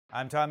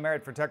I'm Tom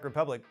Merritt for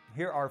TechRepublic.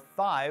 Here are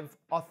 5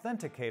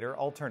 Authenticator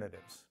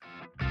alternatives.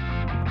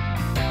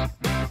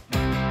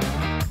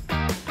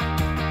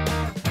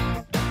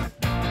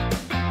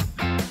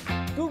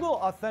 Google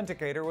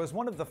Authenticator was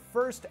one of the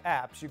first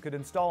apps you could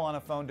install on a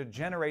phone to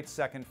generate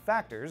second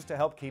factors to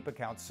help keep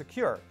accounts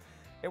secure.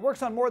 It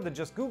works on more than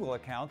just Google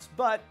accounts,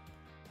 but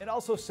it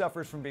also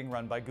suffers from being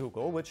run by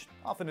Google, which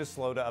often is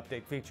slow to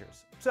update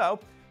features.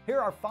 So, here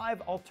are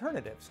 5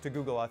 alternatives to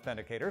Google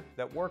Authenticator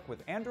that work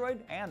with Android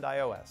and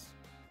iOS.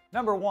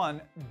 Number 1,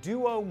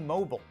 Duo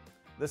Mobile.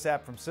 This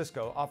app from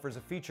Cisco offers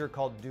a feature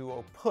called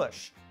Duo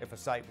Push. If a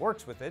site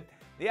works with it,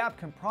 the app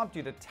can prompt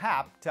you to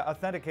tap to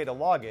authenticate a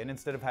login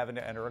instead of having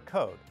to enter a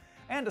code.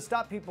 And to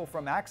stop people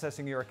from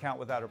accessing your account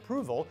without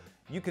approval,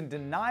 you can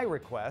deny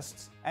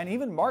requests and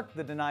even mark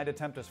the denied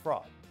attempt as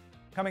fraud.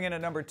 Coming in at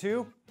number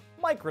 2,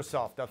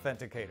 Microsoft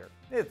Authenticator.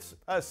 It's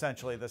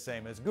essentially the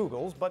same as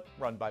Google's, but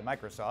run by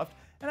Microsoft,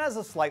 and has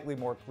a slightly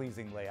more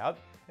pleasing layout.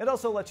 It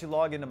also lets you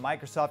log into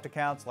Microsoft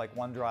accounts like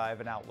OneDrive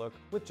and Outlook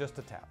with just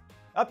a tap.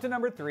 Up to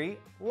number 3,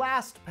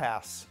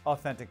 LASTPASS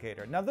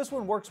Authenticator. Now this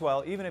one works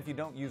well even if you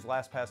don't use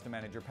LASTPASS to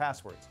manage your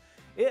passwords.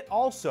 It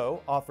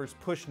also offers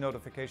push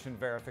notification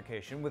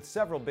verification with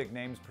several big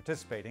names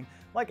participating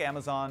like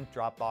Amazon,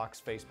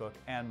 Dropbox, Facebook,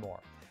 and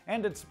more.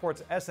 And it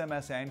supports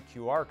SMS and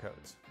QR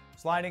codes.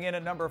 Sliding in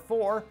at number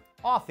 4,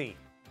 Authy.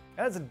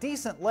 It has a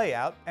decent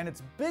layout, and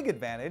its big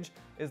advantage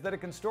is that it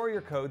can store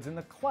your codes in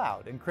the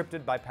cloud,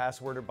 encrypted by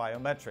password or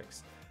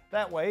biometrics.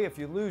 That way, if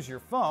you lose your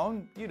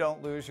phone, you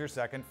don't lose your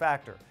second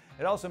factor.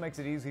 It also makes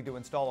it easy to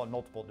install on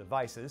multiple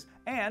devices,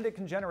 and it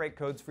can generate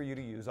codes for you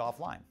to use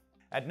offline.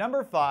 At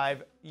number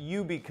 5,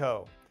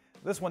 YUBICO.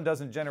 This one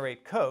doesn't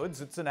generate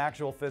codes, it's an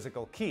actual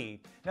physical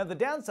key. Now the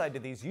downside to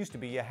these used to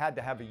be you had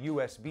to have a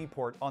USB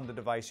port on the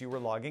device you were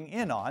logging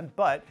in on,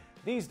 but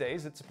these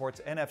days it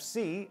supports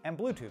NFC and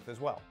Bluetooth as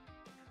well.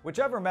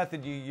 Whichever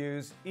method you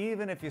use,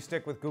 even if you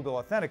stick with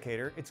Google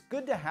Authenticator, it's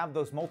good to have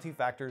those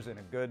multi-factors in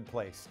a good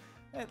place,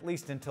 at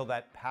least until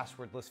that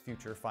passwordless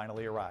future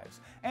finally arrives.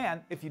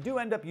 And if you do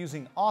end up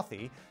using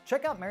Authy,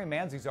 check out Mary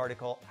Manzi's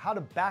article, How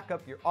to Back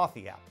Up Your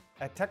Authy App,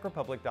 at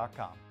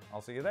techrepublic.com.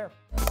 I'll see you there.